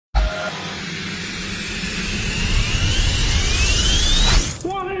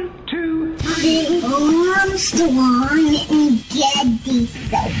Armstrong and Getty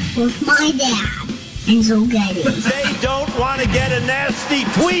soap with my dad. And so Getty. They don't want to get a nasty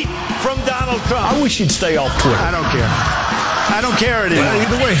tweet from Donald Trump. I wish he'd stay off Twitter. I don't care. I don't care anymore. Well,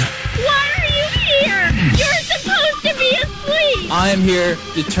 either way. Why are you here? You're supposed to be asleep. I am here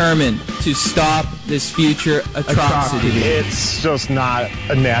determined to stop this future atrocity. It's just not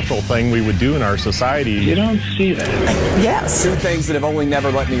a natural thing we would do in our society. You don't see that. Yes. Two things that have only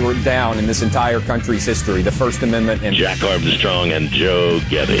never let me down in this entire country's history. The First Amendment and Jack Armstrong and Joe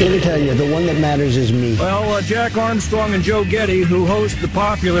Getty. Let me tell you, the one that matters is me. Well, Jack Armstrong and Joe Getty, who host the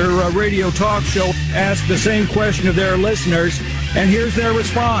popular radio talk show, asked the same question of their listeners, and here's their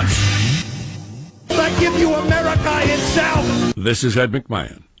response. I give you America itself. This is Ed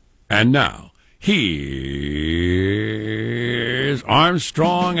McMahon. And now, here's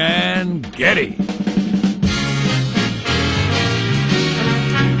Armstrong and Getty.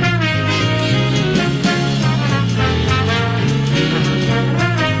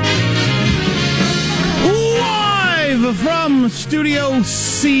 Live from Studio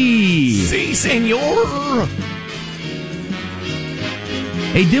C. Si, senor.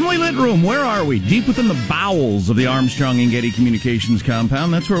 A dimly lit room. Where are we? Deep within the bowels of the Armstrong and Getty Communications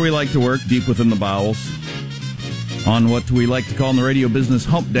compound. That's where we like to work, deep within the bowels. On what we like to call in the radio business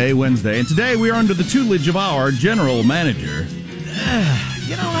Hump Day, Wednesday. And today we are under the tutelage of our general manager.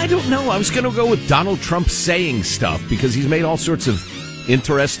 I don't know. I was going to go with Donald Trump saying stuff because he's made all sorts of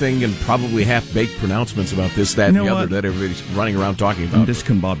interesting and probably half-baked pronouncements about this, that, and the other that everybody's running around talking about. I'm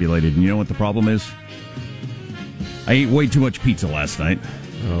discombobulated. And you know what the problem is? I ate way too much pizza last night.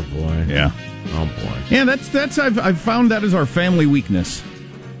 Oh, boy. Yeah. Oh, boy. Yeah, that's I've found that is our family weakness.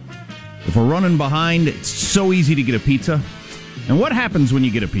 If we're running behind, it's so easy to get a pizza. And what happens when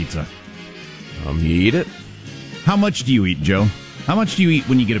you get a pizza? You eat it. How much do you eat, Joe? How much do you eat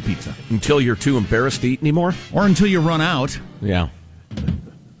when you get a pizza? Until you're too embarrassed to eat anymore? Or until you run out. Yeah.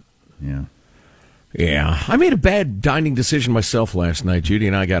 Yeah. Yeah. I made a bad dining decision myself last night. Judy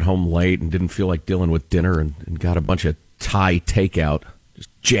and I got home late and didn't feel like dealing with dinner and got a bunch of Thai takeout. Just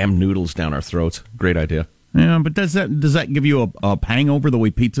jammed noodles down our throats. Great idea. Yeah, but does that give you a hangover the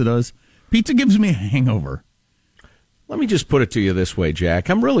way pizza does? Pizza gives me a hangover. Let me just put it to you this way, Jack.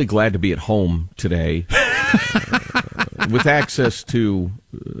 I'm really glad to be at home today with access to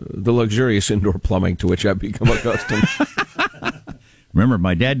the luxurious indoor plumbing to which I've become accustomed. Remember,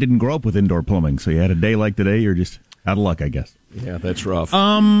 my dad didn't grow up with indoor plumbing, so you had a day like today, you're just out of luck, I guess. Yeah, that's rough.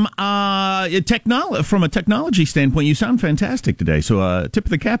 From a technology standpoint, you sound fantastic today. So tip of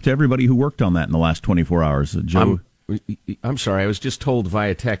the cap to everybody who worked on that in the last 24 hours. Joe? I'm sorry, I was just told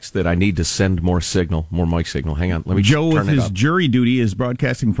via text that I need to send more mic signal. Hang on, let me Joe, turn with it his up. jury duty, is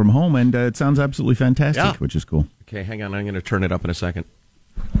broadcasting from home, and it sounds absolutely fantastic, which is cool. Okay, hang on, I'm going to turn it up in a second.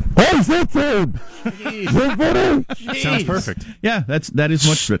 Sounds perfect. Yeah, that is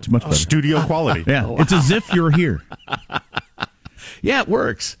much better. Studio quality. Yeah, wow. It's as if you're here. Yeah, it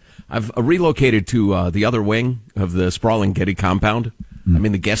works. I've relocated to the other wing of the sprawling Getty compound. I'm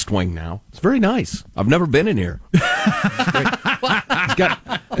in the guest wing now. It's very nice. I've never been in here.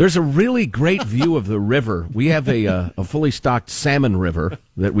 There's a really great view of the river. We have a fully stocked salmon river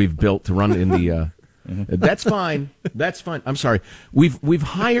that we've built to run in the... That's fine. That's fine. I'm sorry. We've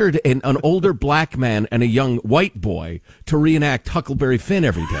hired an older black man and a young white boy to reenact Huckleberry Finn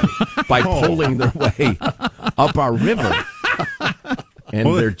every day by poling their way up our river. And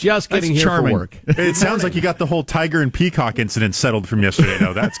they're just getting here charming. for work. It sounds like you got the whole tiger and peacock incident settled from yesterday,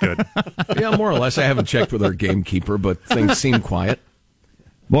 though. That's good. Yeah, more or less. I haven't checked with our gamekeeper, but things seem quiet.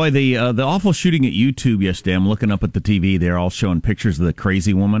 Boy, the awful shooting at YouTube yesterday, I'm looking up at the TV. They're all showing pictures of the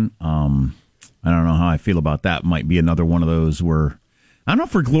crazy woman. I don't know how I feel about that. Might be another one of those where... I don't know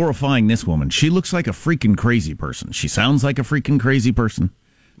if we're glorifying this woman. She looks like a freaking crazy person. She sounds like a freaking crazy person.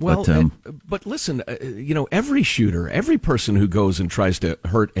 Well, but listen, every shooter, every person who goes and tries to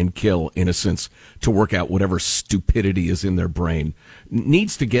hurt and kill innocents to work out whatever stupidity is in their brain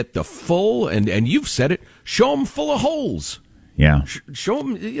needs to get the full, and you've said it, show them full of holes. Yeah. Show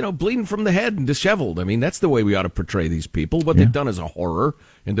them, bleeding from the head and disheveled. I mean, that's the way we ought to portray these people. What they've done is a horror,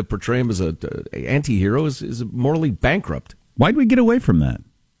 and to portray them as a anti-hero is morally bankrupt. Why'd we get away from that?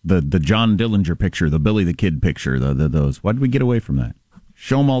 The John Dillinger picture, the Billy the Kid picture, those. Why'd we get away from that?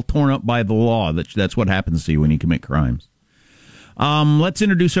 Show them all torn up by the law. That's what happens to you when you commit crimes. Let's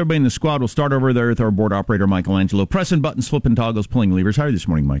introduce everybody in the squad. We'll start over there with our board operator, Michelangelo. Pressing buttons, flipping toggles, pulling levers. How are you this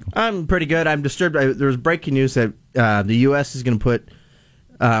morning, Michael? I'm pretty good. I'm disturbed. There was breaking news that the U.S. is going to put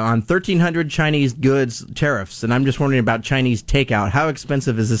on 1,300 Chinese goods tariffs, and I'm just wondering about Chinese takeout. How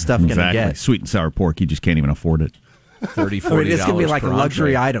expensive is this stuff going to get? Sweet and sour pork, you just can't even afford it. $40 it's going to be like a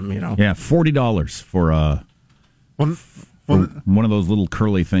luxury item, Yeah, $40 for One of those little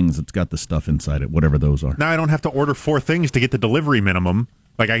curly things that's got the stuff inside it, whatever those are. Now I don't have to order 4 things to get the delivery minimum.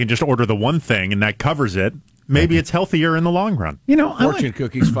 Like, I can just order the one thing, and that covers it. Maybe it's healthier in the long run. Fortune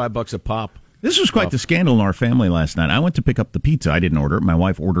cookies, $5 a pop. This was quite the scandal in our family last night. I went to pick up the pizza. I didn't order it. My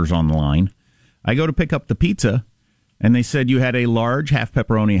wife orders online. I go to pick up the pizza, and they said you had a large, half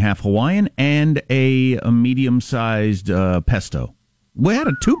pepperoni, half Hawaiian, and a medium-sized pesto. We had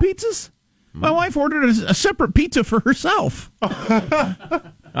 2 pizzas? My wife ordered a separate pizza for herself.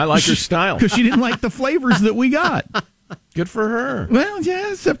 I like her style. Because she didn't like the flavors that we got. Good for her. Well,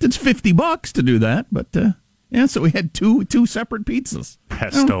 yeah, except it's $50 to do that. But, so we had two separate pizzas.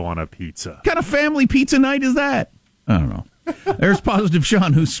 Pesto on a pizza. What kind of family pizza night is that? I don't know. There's Positive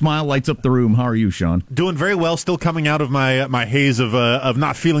Sean, whose smile lights up the room. How are you, Sean? Doing very well. Still coming out of my haze of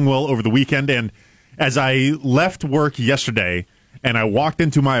not feeling well over the weekend. And as I left work yesterday and I walked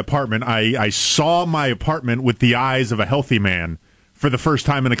into my apartment, I saw my apartment with the eyes of a healthy man for the first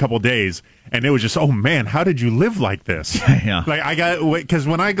time in a couple of days, and it was just, oh man, how did you live like this? Yeah. Like, because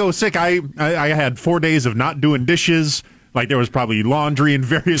when I go sick, I had 4 days of not doing dishes. Like, there was probably laundry in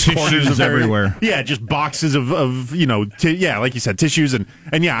various corners of everywhere. Yeah, just boxes of like you said, tissues, and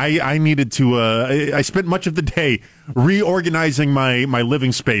yeah, I needed to. I spent much of the day reorganizing my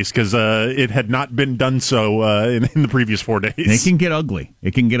living space because it had not been done so in the previous 4 days. It can get ugly.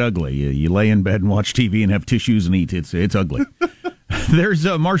 You lay in bed and watch TV and have tissues and eat. It's ugly. There's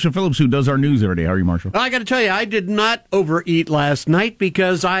Marshall Phillips, who does our news every day. How are you, Marshall? I got to tell you, I did not overeat last night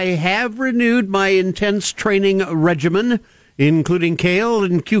because I have renewed my intense training regimen, including kale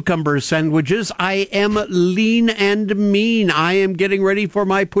and cucumber sandwiches. I am lean and mean. I am getting ready for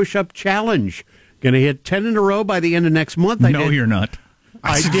my push-up challenge. Going to hit 10 in a row by the end of next month. You're not.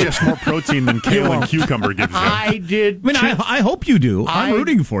 I suggest more protein than kale and cucumber gives you. I hope you do. I'm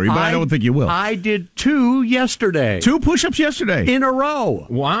rooting for you, but I don't think you will. I did 2 yesterday. 2 push-ups yesterday. In a row.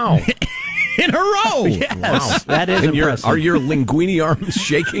 Wow. In a row. Yes. Wow. That is impressive. Are your linguini arms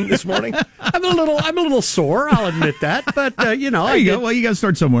shaking this morning? I'm a little sore, I'll admit that, but there you go. Well, you got to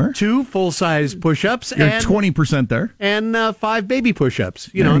start somewhere. 2 full-size push-ups. You're 20% there. And 5 baby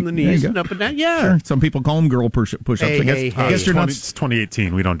push-ups, on the knees and up and down. Yeah. Sure. Some people call them girl push-ups. I guess you're not. It's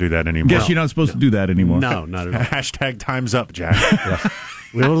 2018. We don't do that anymore. Guess you're not supposed to do that anymore. No, not at all. Hashtag time's up, Jack. Yeah.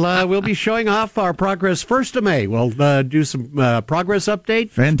 We'll be showing off our progress 1st of May. We'll do some progress update.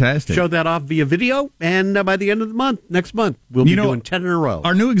 Fantastic. Show that off via video, and by the end of the month, next month, we'll be doing 10 in a row.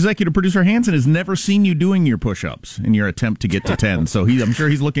 Our new executive producer, Hanson, has never seen you doing your push-ups in your attempt to get to 10, so I'm sure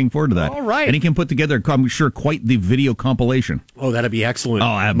he's looking forward to that. All right. And he can put together, I'm sure, quite the video compilation. Oh, that'd be excellent. Oh,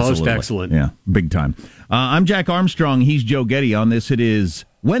 absolutely. Most excellent. Yeah, big time. I'm Jack Armstrong. He's Joe Getty. On this, it is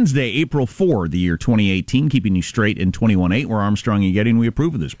Wednesday, April 4, the year 2018, keeping you straight in 21.8. We're Armstrong and Getty, and we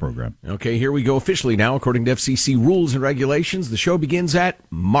approve of this program. Okay, here we go officially now. According to FCC rules and regulations, the show begins at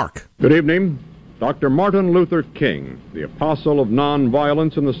Mark. Good evening. Dr. Martin Luther King, the apostle of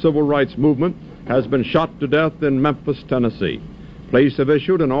nonviolence in the civil rights movement, has been shot to death in Memphis, Tennessee. Police have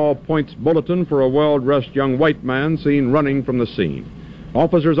issued an all-points bulletin for a well-dressed young white man seen running from the scene.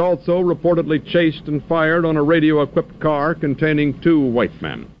 Officers also reportedly chased and fired on a radio-equipped car containing 2 white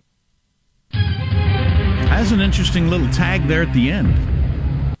men. Has an interesting little tag there at the end.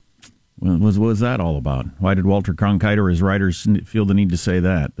 What was that all about? Why did Walter Cronkite or his writers feel the need to say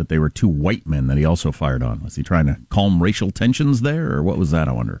that they were 2 white men that he also fired on? Was he trying to calm racial tensions there, or what was that,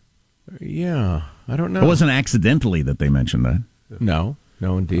 I wonder? Yeah, I don't know. It wasn't accidentally that they mentioned that. No,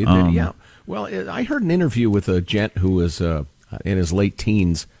 indeed. Yeah. Well, I heard an interview with a gent who was in his late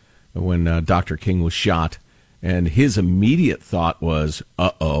teens when Dr. King was shot, and his immediate thought was,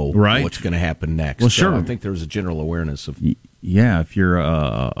 right, what's going to happen next? Well, so sure. I think there was a general awareness of... Yeah, if you're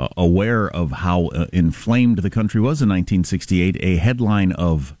aware of how inflamed the country was in 1968, a headline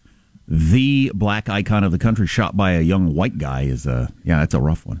of the black icon of the country shot by a young white guy is, that's a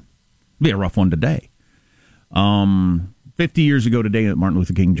rough one. It'd be a rough one today. 50 years ago today, Martin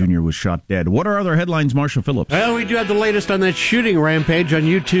Luther King Jr. was shot dead. What are other headlines, Marshall Phillips? Well, we do have the latest on that shooting rampage on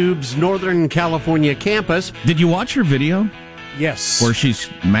YouTube's Northern California campus. Did you watch her video? Yes. Where she's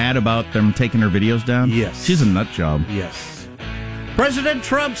mad about them taking her videos down? Yes. She's a nut job. Yes. President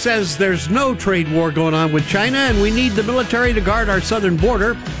Trump says there's no trade war going on with China, and we need the military to guard our southern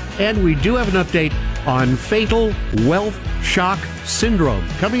border. And we do have an update on fatal wealth shock syndrome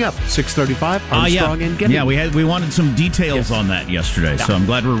coming up 6:35 Armstrong and Getty. Yeah, we wanted some details on that yesterday, so I'm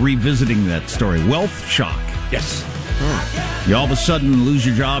glad we're revisiting that story. Wealth shock. Yes. You all of a sudden lose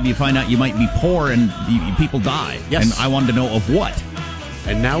your job, you find out you might be poor, and people die. Yes. And I wanted to know of what.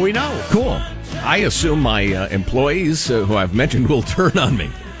 And now we know. Cool. I assume my employees, who I've mentioned, will turn on me.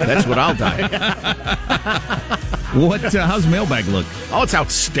 That's what I'll die. How's mailbag look? Oh, it's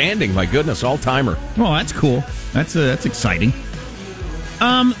outstanding. My goodness, all-timer. Well, that's cool. That's exciting.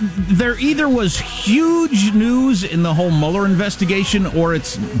 There either was huge news in the whole Mueller investigation, or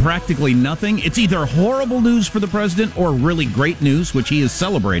it's practically nothing. It's either horrible news for the president or really great news, which he is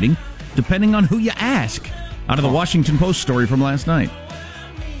celebrating, depending on who you ask, out of the Washington Post story from last night.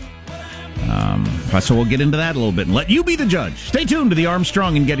 So we'll get into that a little bit and let you be the judge. Stay tuned to the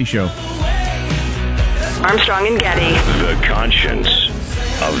Armstrong and Getty Show. Armstrong and Getty. The conscience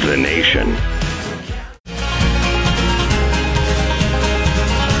of the nation.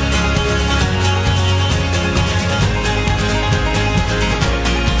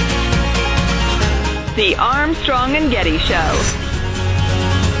 The Armstrong and Getty Show.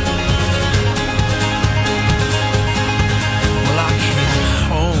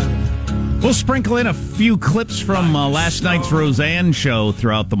 We'll sprinkle in a few clips from last night's Roseanne show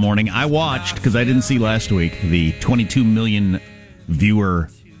throughout the morning. I watched, because I didn't see last week, the 22 million viewer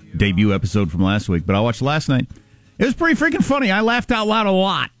debut episode from last week, but I watched last night. It was pretty freaking funny. I laughed out loud a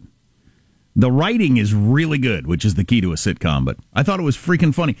lot. The writing is really good, which is the key to a sitcom, but I thought it was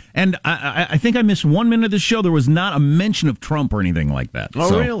freaking funny. And I think I missed 1 minute of the show. There was not a mention of Trump or anything like that.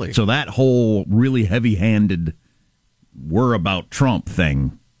 Oh, really? So that whole really heavy-handed "we're about Trump"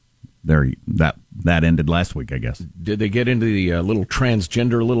 thing, that ended last week, I guess. Did they get into the little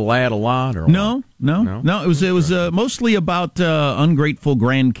transgender little ad a lot? Or No. It was mostly about ungrateful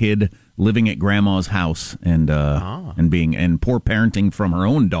grandkid living at grandma's house and poor parenting from her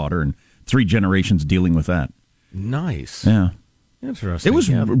own daughter, and 3 generations dealing with that. Nice. Yeah. Interesting.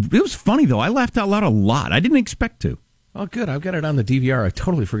 It was funny, though. I laughed out loud a lot. I didn't expect to. Oh, good. I've got it on the DVR. I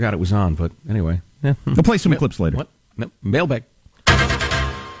totally forgot it was on, but anyway. Yeah. We'll play some clips later. What? No, mailbag.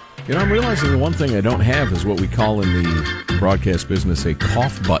 I'm realizing the one thing I don't have is what we call in the broadcast business a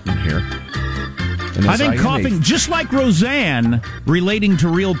cough button here. And I think coughing, just like Roseanne, relating to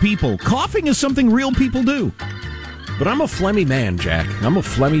real people, coughing is something real people do. But I'm a phlegmy man, Jack. I'm a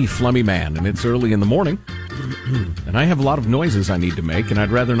phlegmy man, and it's early in the morning, and I have a lot of noises I need to make, and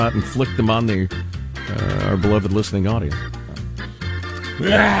I'd rather not inflict them on our beloved listening audience.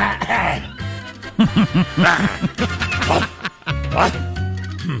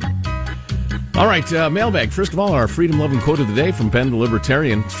 All right, mailbag. First of all, our freedom-loving quote of the day from Ben the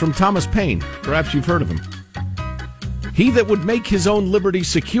Libertarian. It's from Thomas Paine. Perhaps you've heard of him. He that would make his own liberty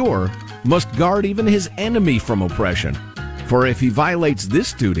secure must guard even his enemy from oppression. For if he violates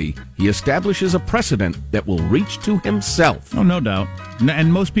this duty, he establishes a precedent that will reach to himself. Oh, no doubt.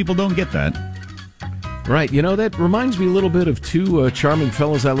 And most people don't get that. Right. That reminds me a little bit of 2 charming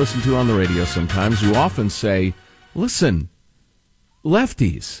fellows I listen to on the radio sometimes who often say, listen,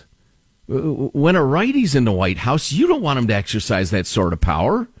 lefties, when a righty's in the White House, you don't want him to exercise that sort of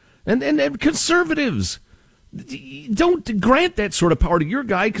power. And conservatives, don't grant that sort of power to your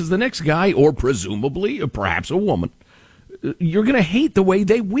guy, because the next guy, or presumably, or perhaps a woman, you're going to hate the way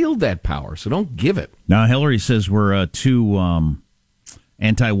they wield that power, so don't give it. Now, Hillary says we're too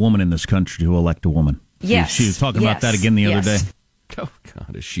anti-woman in this country to elect a woman. Yes. She was talking about that again the other day. Oh,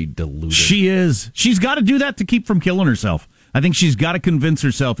 God, is she deluded? She is. She's got to do that to keep from killing herself. I think she's got to convince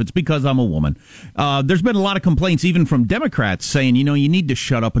herself it's because I'm a woman. There's been a lot of complaints, even from Democrats, saying, you need to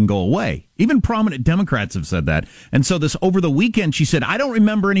shut up and go away. Even prominent Democrats have said that. And so over the weekend, she said, I don't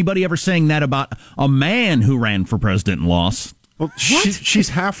remember anybody ever saying that about a man who ran for president and lost. Well, she's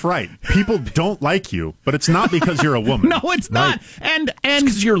half right. People don't like you, but it's not because you're a woman. No, it's not. And it's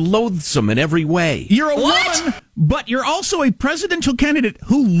because you're loathsome in every way. You're a woman, but you're also a presidential candidate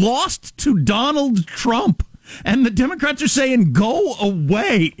who lost to Donald Trump. And the Democrats are saying, go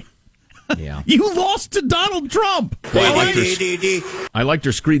away. Yeah. You lost to Donald Trump. Well, I liked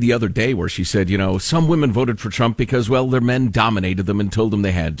her screed the other day where she said, some women voted for Trump because, their men dominated them and told them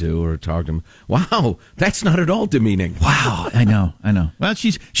they had to, or talked them. Wow, that's not at all demeaning. Wow, I know. Well,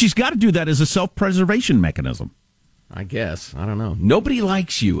 she's got to do that as a self-preservation mechanism. I guess. I don't know. Nobody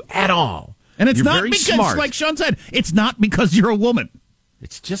likes you at all. And it's You're not very because, smart. like Sean said, it's not because you're a woman.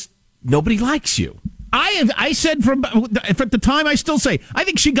 It's just nobody likes you. I said at the time, I still say, I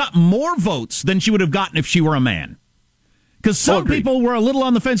think she got more votes than she would have gotten if she were a man. Because some people were a little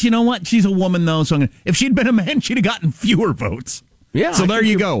on the fence. You know what? She's a woman, though. So if she'd been a man, she'd have gotten fewer votes. Yeah. So there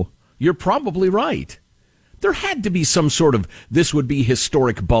you go. You're probably right. There had to be some sort of this would be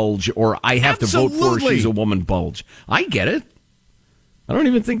historic bulge, or I have to vote for her, she's a woman bulge. I get it. I don't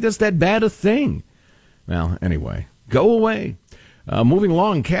even think that's that bad a thing. Well, anyway, go away. Moving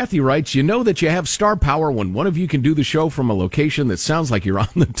along, Kathy writes, you know that you have star power when one of you can do the show from a location that sounds like you're on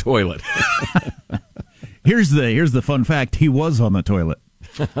the toilet. Here's the fun fact. He was on the toilet.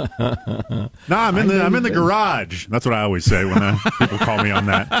 No, I'm in the garage. That's what I always say when people call me on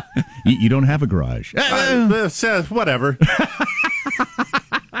that. You don't have a garage. Whatever.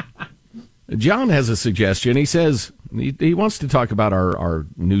 John has a suggestion. He says he wants to talk about our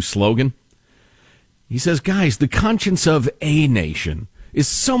new slogan. He says, guys, the conscience of a nation is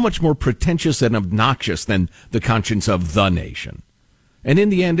so much more pretentious and obnoxious than the conscience of the nation. And in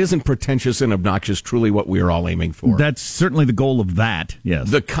the end, isn't pretentious and obnoxious truly what we are all aiming for? That's certainly the goal of that, yes.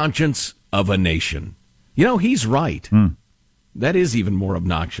 The conscience of a nation. You know, he's right. That is even more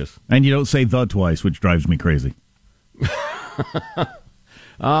obnoxious. And you don't say the twice, which drives me crazy.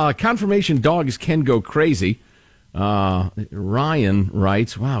 Confirmation dogs can go crazy. Ryan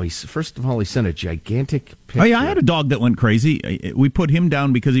writes, wow, first of all, he sent a gigantic picture. Oh, yeah, I had a dog that went crazy. We put him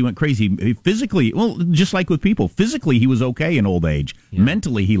down because he went crazy. Physically, well, just like with people, physically he was okay in old age. Yeah.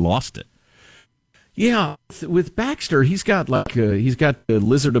 Mentally, he lost it. Yeah, with Baxter, he's got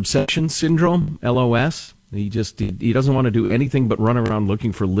lizard obsession syndrome, LOS. He doesn't want to do anything but run around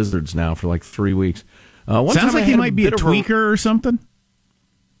looking for lizards now for like 3 weeks. Sounds like he might be a tweaker or something.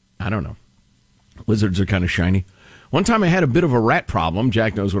 I don't know. Lizards are kind of shiny. One time I had a bit of a rat problem.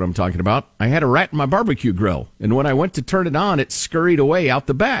 Jack knows what I'm talking about. I had a rat in my barbecue grill, and when I went to turn it on, it scurried away out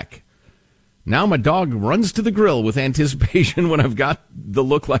the back. Now my dog runs to the grill with anticipation when I've got the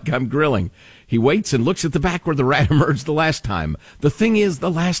look like I'm grilling. He waits and looks at the back where the rat emerged the last time. The thing is,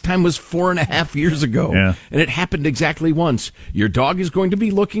 the last time was 4.5 years ago, and it happened exactly once. Your dog is going to be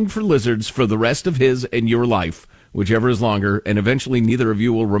looking for lizards for the rest of his and your life, whichever is longer, and eventually neither of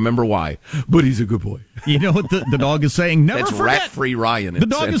you will remember why. But he's a good boy. You know what the dog is saying? Never That's forget. Rat-free Ryan. The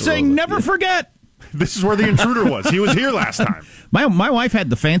dog is saying, never forget. This is where the intruder was. He was here last time. My wife had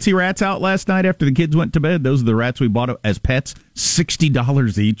the fancy rats out last night after the kids went to bed. Those are the rats we bought as pets,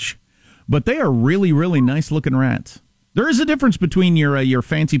 $60 each. But they are really, really nice-looking rats. There is a difference between your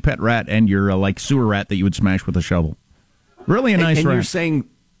fancy pet rat and your like sewer rat that you would smash with a shovel. Really a nice rat. And you're saying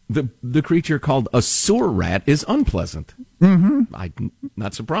the creature called a sewer rat is unpleasant. Mm-hmm. I'm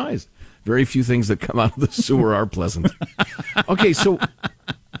not surprised. Very few things that come out of the sewer are pleasant. Okay, so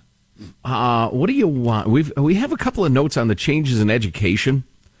what do you want? We have a couple of notes on the changes in education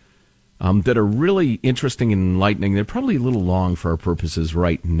that are really interesting and enlightening. They're probably a little long for our purposes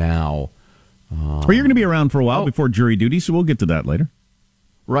right now. Well, you're going to be around for a while before jury duty, so we'll get to that later.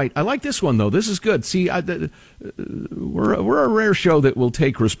 Right. I like this one, though. This is good. See, we're a rare show that will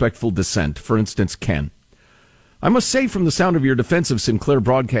take respectful dissent. For instance, Ken. I must say from the sound of your defense of Sinclair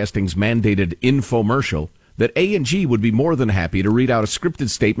Broadcasting's mandated infomercial that A&G would be more than happy to read out a scripted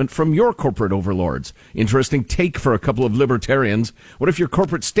statement from your corporate overlords. Interesting take for a couple of libertarians. What if your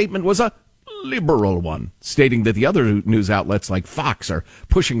corporate statement was a liberal one, stating that the other news outlets like Fox are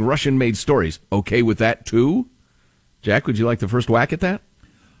pushing Russian-made stories? Okay with that, too? Jack, would you like the first whack at that?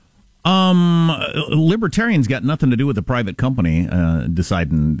 Libertarians got nothing to do with the private company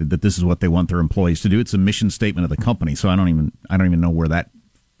deciding that this is what they want their employees to do. It's a mission statement of the company, so I don't even know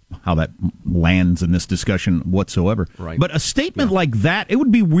how that lands in this discussion whatsoever. Right. But a statement like that, it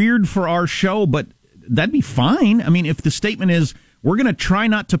would be weird for our show, but that'd be fine. I mean, if the statement is, we're going to try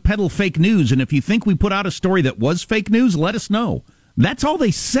not to peddle fake news, and if you think we put out a story that was fake news, let us know. That's all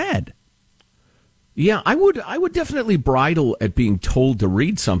they said. Yeah, I would definitely bridle at being told to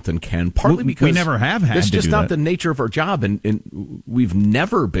read something, Ken, partly because we never have had to do that. That's just not the nature of our job, and we've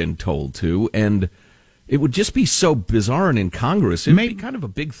never been told to, and it would just be so bizarre and incongruous. It would be kind of a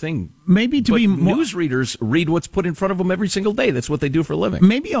big thing. Maybe to be more... Newsreaders read what's put in front of them every single day. That's what they do for a living.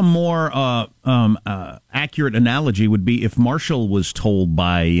 Maybe a more accurate analogy would be if Marshall was told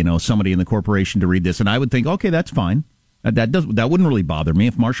by somebody in the corporation to read this, and I would think, okay, that's fine. That wouldn't really bother me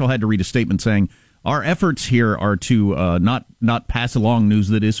if Marshall had to read a statement saying, our efforts here are to not pass along news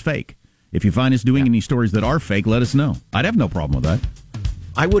that is fake. If you find us doing any stories that are fake, let us know. I'd have no problem with that.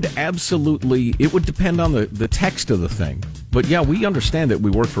 I would absolutely. It would depend on the text of the thing. But yeah, we understand that we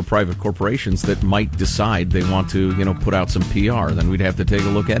work for private corporations that might decide they want to, put out some PR. Then we'd have to take a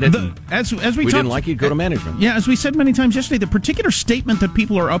look at it. As we didn't like it, go to management. Yeah, as we said many times yesterday, the particular statement that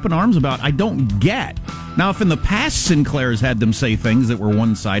people are up in arms about, I don't get. Now, if in the past Sinclair's had them say things that were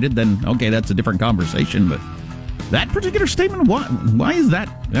one-sided, then okay, that's a different conversation. But that particular statement, why is that?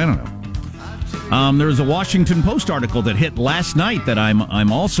 I don't know. There was a Washington Post article that hit last night that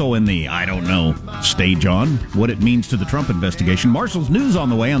I'm also in the I don't know stage on what it means to the Trump investigation. Marshall's news on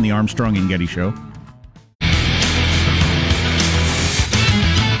the way on the Armstrong and Getty Show.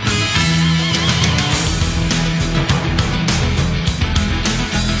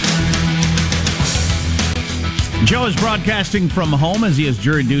 Joe is broadcasting from home as he has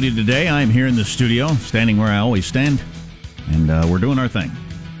jury duty today. I am here in the studio, standing where I always stand. And we're doing our thing.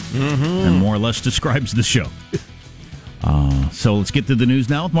 And more or less describes the show. So let's get to the news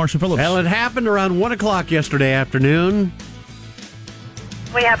now with Marshall Phillips. Well, it happened around 1 o'clock yesterday afternoon.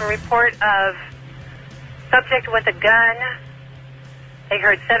 We have a report of subject with a gun. They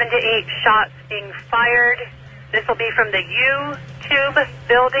heard 7 to 8 shots being fired. This will be from the YouTube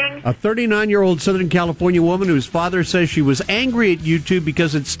building. A 39-year-old Southern California woman whose father says she was angry at YouTube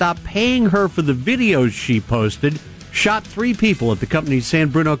because it stopped paying her for the videos she posted shot 3 people at the company's San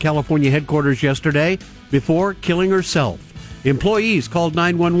Bruno, California headquarters yesterday before killing herself. Employees called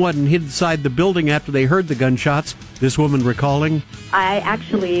 911 and hid inside the building after they heard the gunshots. This woman recalling, I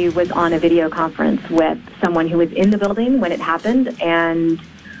actually was on a video conference with someone who was in the building when it happened, and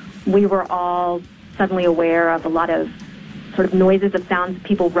we were all suddenly aware of a lot of sort of noises of sounds,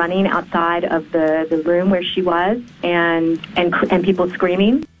 people running outside of the room where she was, and people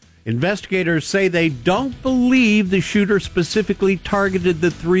screaming. Investigators say they don't believe the shooter specifically targeted the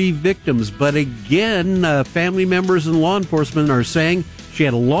 3 victims, but again, family members and law enforcement are saying she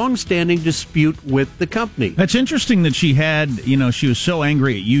had a long-standing dispute with the company. That's interesting that she had, she was so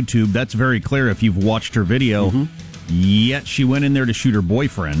angry at YouTube. That's very clear if you've watched her video. Yet she went in there to shoot her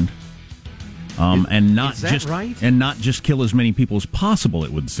boyfriend, and not just kill as many people as possible.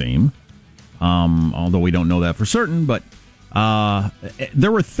 It would seem, although we don't know that for certain, but.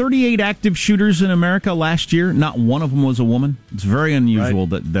 There were 38 active shooters in America last year. Not one of them was a woman. It's very unusual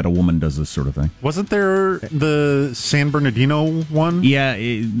that a woman does this sort of thing. Wasn't there the San Bernardino one? Yeah.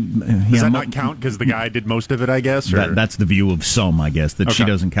 Does that not count because the guy did most of it, I guess? That's the view of some, I guess, that she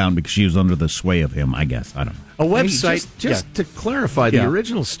doesn't count because she was under the sway of him, I guess. I don't know. A website. Just to clarify, the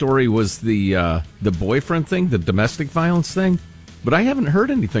original story was the boyfriend thing, the domestic violence thing, but I haven't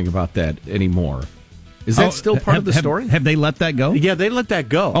heard anything about that anymore. Is that still part of the story? Have they let that go? Yeah, they let that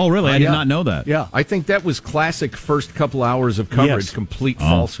go. Oh, really? I did not know that. Yeah. I think that was classic first couple hours of coverage, complete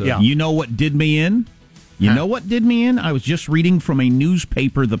falsehood. Yeah. You know what did me in? I was just reading from a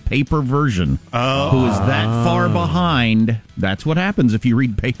newspaper, the paper version. Who is that far behind? That's what happens if you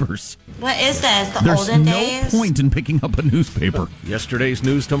read papers. What is this? There's olden no days? point in picking up a newspaper. Yesterday's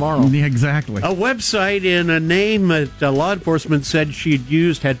news tomorrow. Yeah, exactly. A website in a name that law enforcement said she'd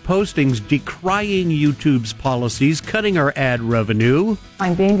used had postings decrying YouTube's policies, cutting her ad revenue.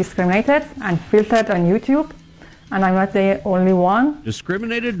 I'm being discriminated and filtered on YouTube, and I'm not the only one.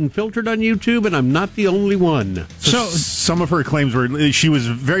 Discriminated and filtered on YouTube, and I'm not the only one. So some of her claims were she was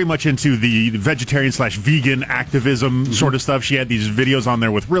very much into the vegetarian/vegan activism sort of stuff. She had these videos on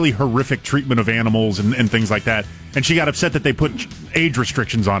there with really horrific treatment of animals and things like that. And she got upset that they put age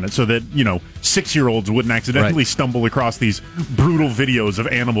restrictions on it so that, 6-year-olds wouldn't accidentally stumble across these brutal videos of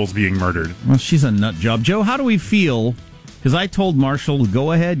animals being murdered. Well, she's a nut job. Joe, how do we feel? Because I told Marshall,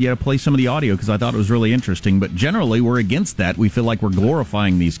 go ahead, play some of the audio because I thought it was really interesting. But generally, we're against that. We feel like we're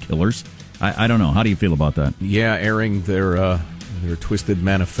glorifying these killers. I don't know. How do you feel about that? Yeah, airing their twisted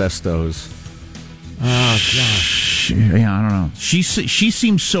manifestos. Oh, gosh. Yeah, I don't know. She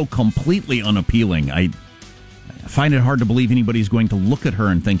seems so completely unappealing. I find it hard to believe anybody's going to look at her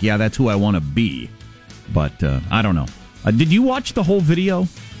and think, yeah, that's who I want to be. But I don't know. Did you watch the whole video?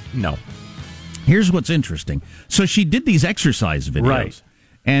 No. Here's what's interesting. So she did these exercise videos, right,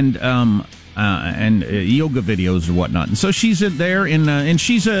 and yoga videos or whatnot. And so she's there, and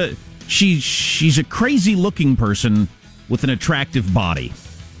she's a crazy looking person with an attractive body.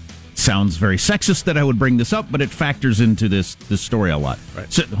 Sounds very sexist that I would bring this up, but it factors into this story a lot.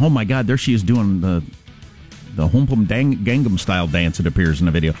 Right. So, oh my God, there she is doing the Humpum Gangnam style dance. It appears in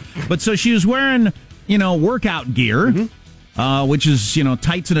the video, but so she was wearing workout gear. Mm-hmm. Which is,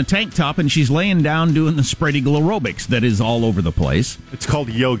 tights and a tank top, and she's laying down doing the spread eagle aerobics that is all over the place. It's called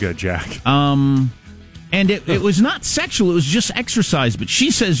yoga, Jack. And it was not sexual, it was just exercise, but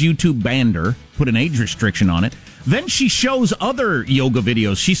she says YouTube banned her, put an age restriction on it. Then she shows other yoga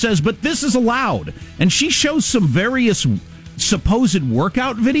videos. She says, but this is allowed. And she shows some various supposed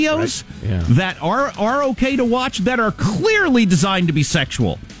workout videos that are okay to watch that are clearly designed to be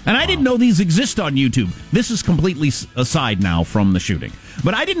sexual. And I didn't know these exist on YouTube. This is completely aside now from the shooting.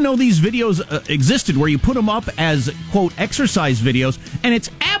 But I didn't know these videos existed where you put them up as, quote, exercise videos, and it's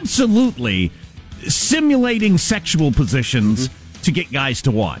absolutely simulating sexual positions to get guys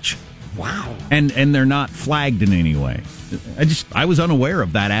to watch. Wow. And they're not flagged in any way. I was unaware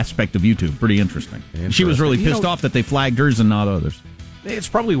of that aspect of YouTube. Pretty interesting. She was really pissed off that they flagged hers and not others. It's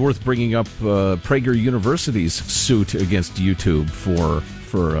probably worth bringing up Prager University's suit against YouTube for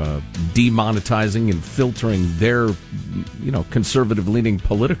demonetizing and filtering their, conservative-leaning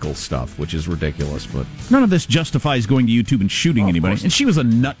political stuff, which is ridiculous. But none of this justifies going to YouTube and shooting anybody. And she was a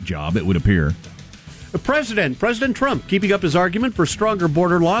nut job, it would appear. President Trump, keeping up his argument for stronger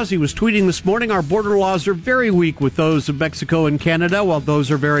border laws. He was tweeting this morning, our border laws are very weak with those of Mexico and Canada, while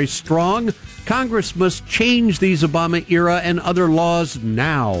those are very strong. Congress must change these Obama-era and other laws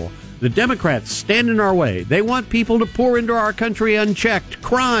now. The Democrats stand in our way. They want people to pour into our country unchecked.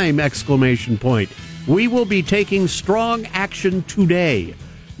 Crime! ! We will be taking strong action today.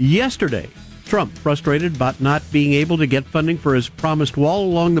 Yesterday, Trump, frustrated about not being able to get funding for his promised wall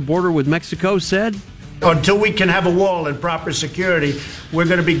along the border with Mexico, said, "Until we can have a wall and proper security, we're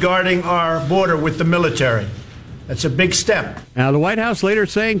going to be guarding our border with the military." That's a big step. Now, the White House later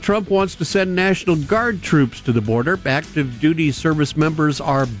saying Trump wants to send National Guard troops to the border. Active duty service members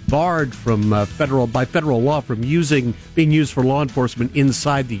are barred from by federal law from being used for law enforcement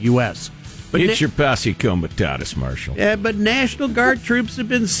inside the U.S. But it's your posse comitatus, Marshall. Yeah, but National Guard troops have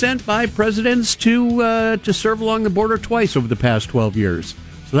been sent by presidents to serve along the border twice over the past 12 years.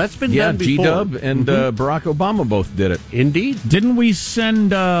 So that's been done before. G-Dub and Barack Obama both did it. Indeed. Didn't we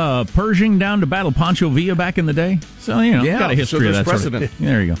send Pershing down to battle Pancho Villa back in the day? So, got a history of that precedent. Sort of.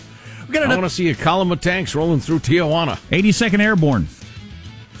 There you go. I want to see a column of tanks rolling through Tijuana. 82nd Airborne.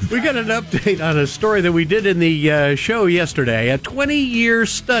 We got an update on a story that we did in the show yesterday. A 20-year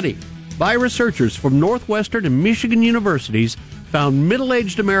study by researchers from Northwestern and Michigan universities found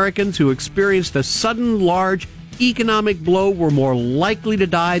middle-aged Americans who experienced a sudden large economic blow were more likely to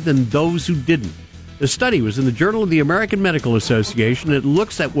die than those who didn't. The study was in the Journal of the American Medical Association. It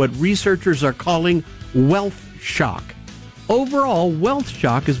looks at what researchers are calling wealth shock. Overall, wealth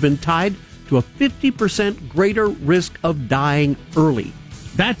shock has been tied to a 50% greater risk of dying early.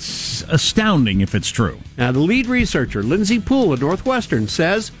 That's astounding if it's true. Now, the lead researcher, Lindsay Poole at Northwestern,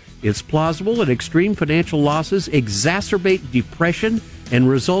 says it's plausible that extreme financial losses exacerbate depression and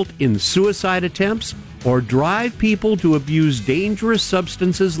result in suicide attempts or drive people to abuse dangerous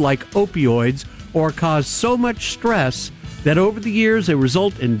substances like opioids or cause so much stress that over the years they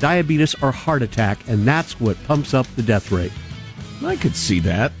result in diabetes or heart attack, and that's what pumps up the death rate. I could see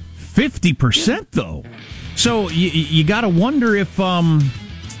that. 50%, though. So you got to wonder if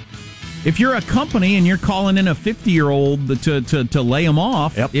you're a company and you're calling in a 50-year-old to lay them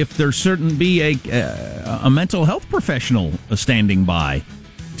off, if there's certain be a mental health professional standing by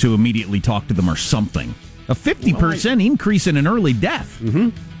to immediately talk to them or something. A 50% increase in an early death. Mm-hmm.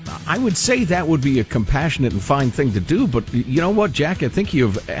 I would say that would be a compassionate and fine thing to do, but you know what, Jack? I think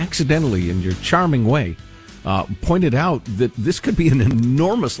you've accidentally, in your charming way, pointed out that this could be an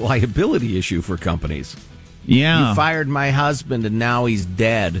enormous liability issue for companies. Yeah. You fired my husband and now he's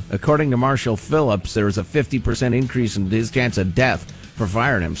dead. According to Marshall Phillips, there was a 50% increase in his chance of death for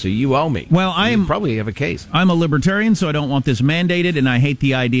firing him, so you owe me. Well, you probably have a case. I'm a libertarian, so I don't want this mandated, and I hate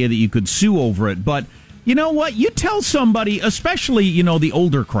the idea that you could sue over it. But you know what? You tell somebody, especially, the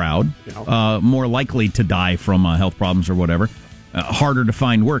older crowd, more likely to die from health problems or whatever, harder to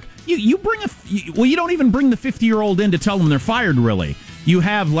find work. You don't even bring the 50-year-old in to tell them they're fired, really. You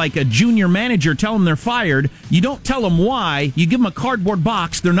have like a junior manager tell them they're fired. You don't tell them why. You give them a cardboard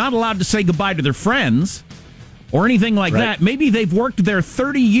box. They're not allowed to say goodbye to their friends or anything like that. Maybe they've worked there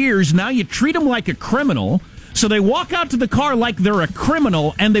 30 years. Now you treat them like a criminal. So they walk out to the car like they're a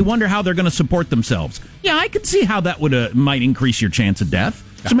criminal, and they wonder how they're going to support themselves. Yeah, I could see how that would might increase your chance of death.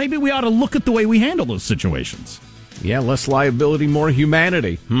 So maybe we ought to look at the way we handle those situations. Yeah, less liability, more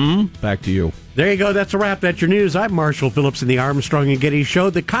humanity. Back to you. There you go. That's a wrap. That's your news. I'm Marshall Phillips in the Armstrong and Getty Show,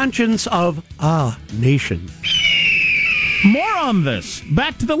 the conscience of a nation. More on this.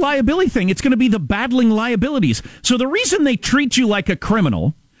 Back to the liability thing. It's going to be the battling liabilities. So the reason they treat you like a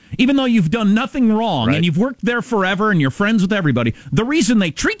criminal, even though you've done nothing wrong and you've worked there forever and you're friends with everybody, the reason they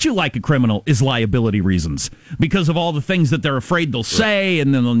treat you like a criminal is liability reasons. Because of all the things that they're afraid they'll say,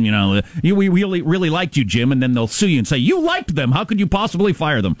 and then, we really liked you, Jim, and then they'll sue you and say, you liked them, how could you possibly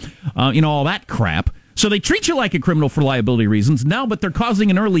fire them? All that crap. So they treat you like a criminal for liability reasons now, but they're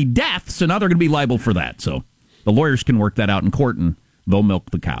causing an early death, so now they're going to be liable for that. So the lawyers can work that out in court, and they'll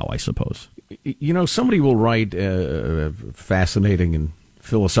milk the cow, I suppose. Somebody will write fascinating and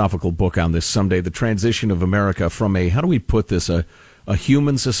philosophical book on this someday, the transition of America from a, how do we put this, a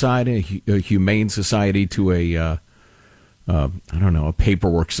human society, a humane society to a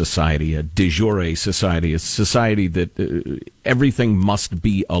paperwork society, a de jure society, a society that everything must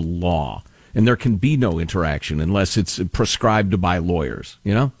be a law, and there can be no interaction unless it's prescribed by lawyers,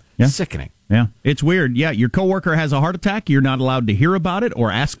 Yeah. Sickening. Yeah, it's weird. Yeah, your coworker has a heart attack. You're not allowed to hear about it or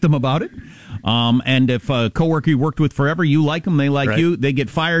ask them about it. And if a coworker you worked with forever, you like them, they like you, they get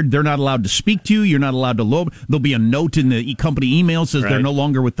fired, they're not allowed to speak to you, you're not allowed to lobe. There'll be a note in the company email says they're no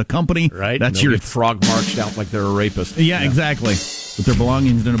longer with the company. Right. That's your frog marched out like they're a rapist. Yeah, exactly. With their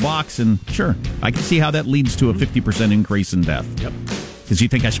belongings in a box, and sure, I can see how that leads to a 50% increase in death. Yep. Because you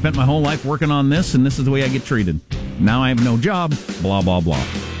think I spent my whole life working on this, and this is the way I get treated. Now I have no job, blah, blah, blah.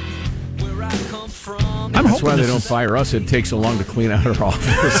 That's why they don't fire us. It takes so long to clean out our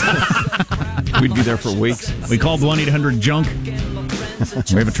office. We'd be there for weeks. We called 1-800-JUNK.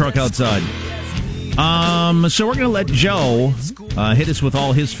 We have a truck outside. So we're going to let Joe hit us with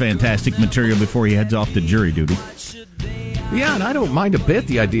all his fantastic material before he heads off to jury duty. Yeah, and I don't mind a bit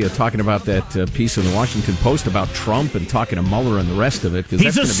the idea of talking about that piece in the Washington Post about Trump and talking to Mueller and the rest of it.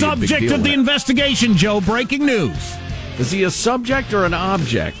 He's a subject of the investigation, Joe. Breaking news. Is he a subject or an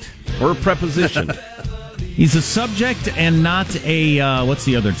object? Or a preposition? He's a subject and not a, what's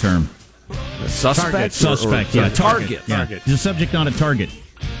the other term? A suspect? Suspect, yeah. Target. Yeah. He's a subject, not a target.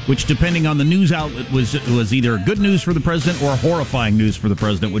 Which, depending on the news outlet, was either good news for the president or horrifying news for the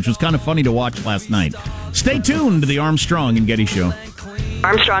president, which was kind of funny to watch last night. Stay tuned to the Armstrong and Getty Show.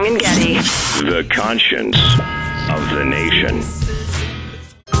 Armstrong and Getty. The conscience of the nation.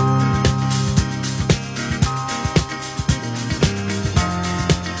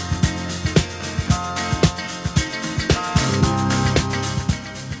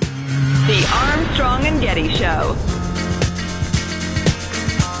 The Armstrong and Getty Show.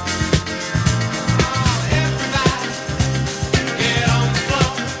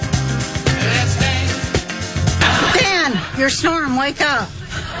 You're snoring. Wake up.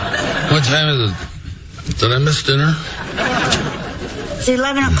 What time is it? Did I miss dinner? It's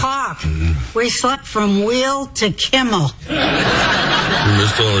 11 o'clock. Mm-hmm. We slept from Wheel to Kimmel. You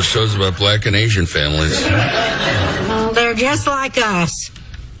missed all the shows about black and Asian families. Well, they're just like us.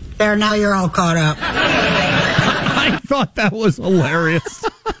 There, now you're all caught up. I thought that was hilarious.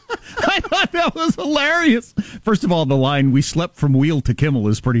 First of all, the line, we slept from Wheel to Kimmel,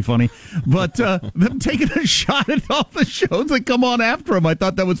 is pretty funny. But them taking a shot at all the shows that come on after him, I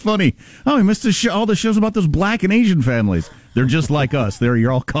thought that was funny. Oh, we missed all the shows about those black and Asian families. They're just like us. There,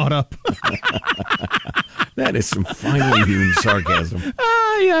 you're all caught up. That is some finely hewn sarcasm.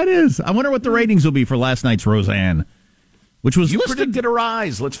 Yeah, it is. I wonder what the ratings will be for last night's Roseanne. Which was predicted a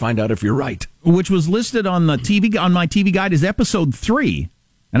rise. Let's find out if you're right. Which was listed on the on my TV guide as episode 3.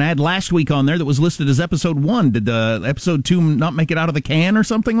 And I had last week on there that was listed as episode 1. Did the episode 2 not make it out of the can or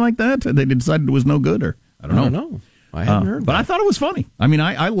something like that? They decided it was no good, or I don't know. I hadn't heard. But I thought it was funny. I mean,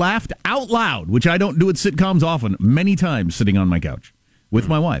 I laughed out loud, which I don't do at sitcoms often, many times sitting on my couch with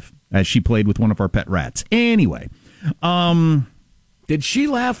my wife as she played with one of our pet rats. Anyway. Did she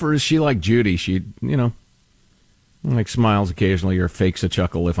laugh, or is she like Judy? She, like smiles occasionally or fakes a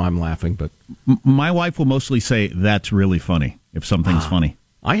chuckle if I'm laughing. But my wife will mostly say, that's really funny, if something's funny.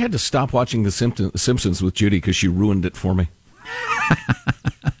 I had to stop watching The Simpsons with Judy because she ruined it for me.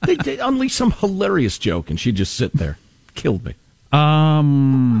 They unleashed some hilarious joke, and she'd just sit there. Killed me.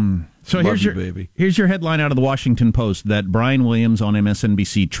 So here's your headline out of the Washington Post that Brian Williams on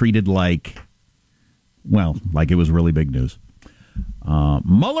MSNBC treated like it was really big news.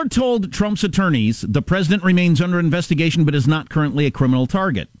 Mueller told Trump's attorneys the president remains under investigation but is not currently a criminal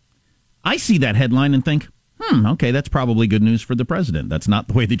target. I see that headline and think, okay, that's probably good news for the president. That's not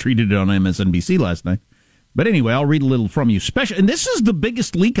the way they treated it on MSNBC last night. But anyway, I'll read a little from you. And this is the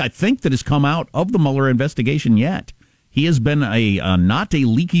biggest leak, I think, that has come out of the Mueller investigation yet. He has been not a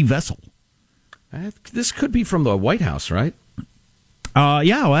leaky vessel. This could be from the White House, right?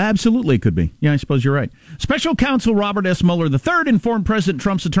 Yeah, well, absolutely it could be. Yeah, I suppose you're right. Special counsel Robert S. Mueller III informed President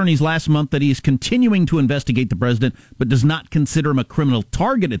Trump's attorneys last month that he is continuing to investigate the president, but does not consider him a criminal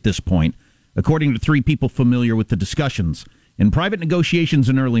target at this point, according to 3 people familiar with the discussions. In private negotiations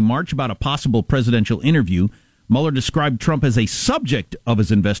in early March about a possible presidential interview, Mueller described Trump as a subject of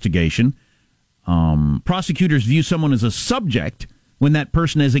his investigation. Prosecutors view someone as a subject when that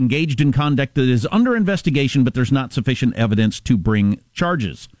person is engaged in conduct that is under investigation, but there's not sufficient evidence to bring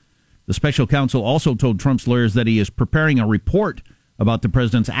charges. The special counsel also told Trump's lawyers that he is preparing a report about the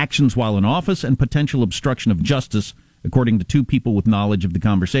president's actions while in office and potential obstruction of justice, according to 2 people with knowledge of the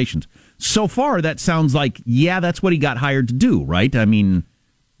conversations. So far, that sounds like, that's what he got hired to do, right? I mean,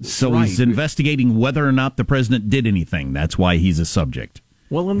 so right. He's investigating whether or not the president did anything. That's why he's a subject.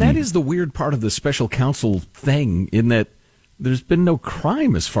 Well, and that is the weird part of the special counsel thing, in that there's been no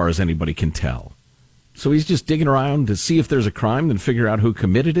crime as far as anybody can tell. So he's just digging around to see if there's a crime and figure out who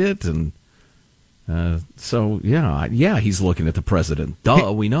committed it. And He's looking at the president.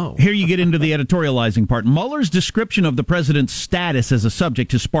 Duh, we know. Here you get into the editorializing part. Mueller's description of the president's status as a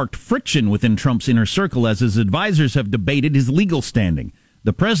subject has sparked friction within Trump's inner circle as his advisors have debated his legal standing.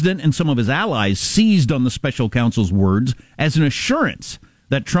 The president and some of his allies seized on the special counsel's words as an assurance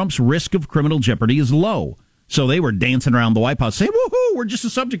that Trump's risk of criminal jeopardy is low. So they were dancing around the White House saying, woohoo, we're just a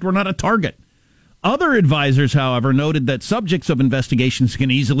subject, we're not a target. Other advisors, however, noted that subjects of investigations can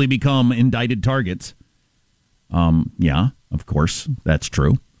easily become indicted targets. Yeah, of course, that's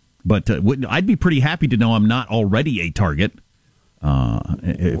true. But I'd be pretty happy to know I'm not already a target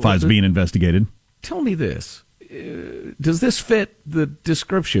if I was being investigated. Tell me this. Does this fit the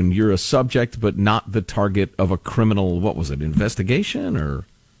description? You're a subject, but not the target of a criminal, what was it, investigation or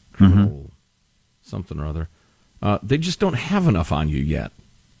criminal something or other? They just don't have enough on you yet.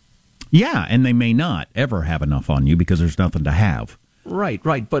 Yeah, and they may not ever have enough on you because there's nothing to have. Right.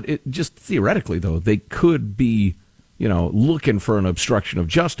 But it just theoretically, though, they could be, looking for an obstruction of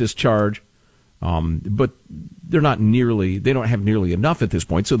justice charge, but they don't have nearly enough at this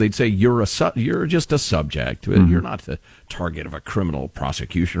point. So they'd say you're just a subject. You're not the target of a criminal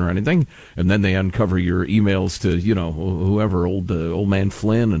prosecution or anything. And then they uncover your emails to whoever, old man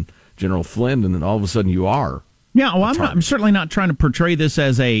Flynn and General Flynn, and then all of a sudden you are. Yeah, well, I'm certainly not trying to portray this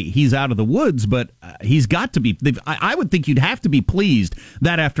as he's out of the woods, but he's got to be. I would think you'd have to be pleased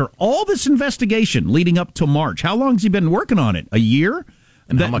that after all this investigation leading up to March, how long has he been working on it? A year?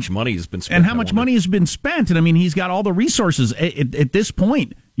 And how much money has been spent? And how much money has been spent? And I mean, he's got all the resources. At this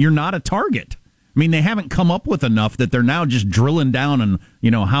point, you're not a target. I mean, they haven't come up with enough that they're now just drilling down on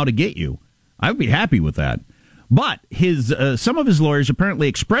how to get you. I would be happy with that. But some of his lawyers apparently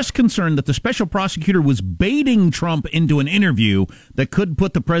expressed concern that the special prosecutor was baiting Trump into an interview that could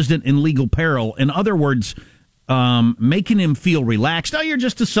put the president in legal peril. In other words, making him feel relaxed. Oh, you're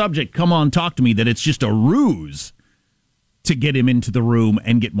just a subject. Come on, talk to me. That it's just a ruse to get him into the room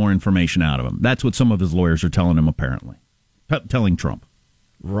and get more information out of him. That's what some of his lawyers are telling him, apparently. Telling Trump.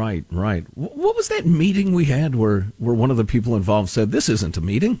 Right. What was that meeting we had where one of the people involved said, this isn't a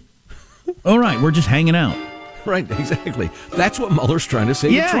meeting? All right, we're just hanging out. Right, exactly. That's what Mueller's trying to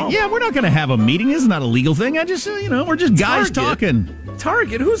say to Trump. Yeah, we're not going to have a meeting. It's not a legal thing. I just, we're just guys talking.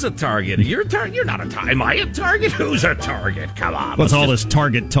 Target? Who's a target? You're a target. You're not a target. Am I a target? Who's a target? Come on. What's all this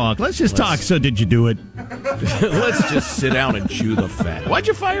target talk? Let's talk. So did you do it? Let's just sit down and chew the fat. Why'd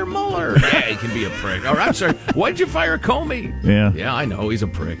you fire Mueller? Yeah, he can be a prick. Or I'm sorry, why'd you fire Comey? Yeah. Yeah, I know, he's a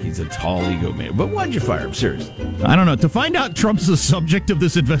prick. He's a tall ego man. But why'd you fire him? Seriously. I don't know. To find out Trump's the subject of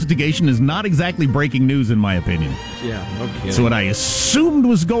this investigation is not exactly breaking news, in my opinion. Yeah, no kidding. That's what I assumed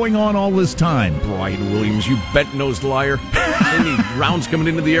was going on all this time. Brian Williams, you bent-nosed liar. Any rounds coming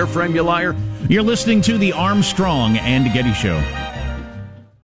into the airframe, you liar. You're listening to the Armstrong and Getty Show.